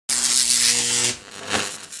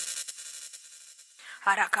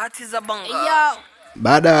Harakati za Bongo.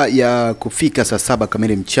 Baada ya kufika saa 7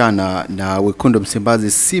 kamili mchana na wekundu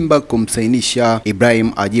Msimbazi Simba kumsainisha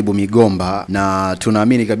Ibrahim Ajibu Migomba, na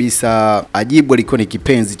tunaamini kabisa Ajibu alikuwa ni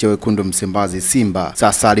kipenzi cha wekundu Msimbazi Simba.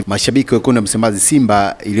 Sasa mashabiki wekundu Msimbazi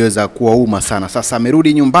Simba iliweza kuwauma sana. Sasa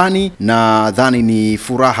amerudi nyumbani na dhani ni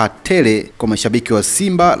furaha tele kwa mashabiki wa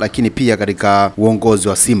Simba, lakini pia katika uongozi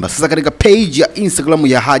wa Simba. Sasa katika page ya Instagram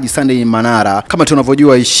ya Haji Sunday Manara, kama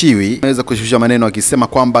tunavyojua ishiwi, anaweza kushusha maneno akisema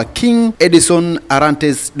kwamba King Edison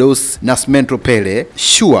Arantes dos Nascimento Pele,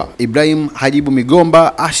 Shua Ibrahim Ajibu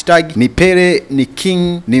Migomba, #ni Pele, ni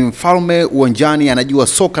King, ni mfalme uwanjani, anajua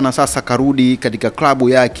soka na sasa karudi katika klabu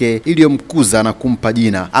yake iliyomkuza na kumpa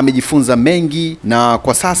jina. Amejifunza mengi na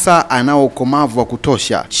kwa sasa anao ukomavu wa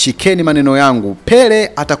kutosha. Shikeni maneno yangu,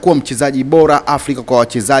 Pele atakuwa mchezaji bora Afrika kwa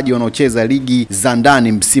wachezaji wanaocheza ligi za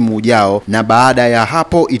ndani msimu ujao, na baada ya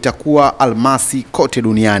hapo itakuwa almasi kote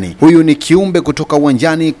duniani. Huyu ni kiumbe kutoka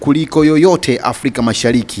uwanjani kuliko yoyote Afrika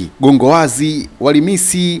Mashariki. Gongo wazi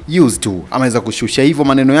walimisi used to. Ameweza kushusha hivyo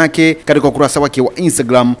maneno yake katika ukurasa wake wa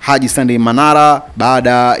Instagram Haji Sunday Manara,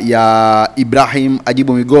 baada ya Ibrahim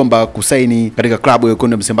Ajibu Migomba kusaini katika klabu ya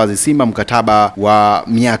wekundu Msimbazi Simba mkataba wa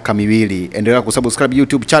miaka 2. Endelea kusubscribe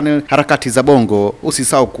YouTube channel Harakati za Bongo.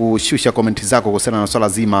 Usisahau kushusha komenti zako kuhusiana na swala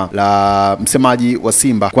zima la msemaji wa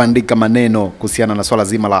Simba kuandika maneno kuhusiana na swala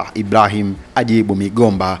zima la Ibrahim Ajibu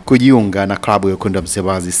Migomba kujiunga na klabu ya wekundu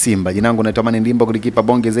Msimbazi Simba. Jina langu naitwa Ndimbo, kulikipa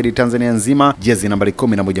bonge zaidi Tanzania nzima, jezi nambari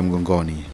 11 mgongoni.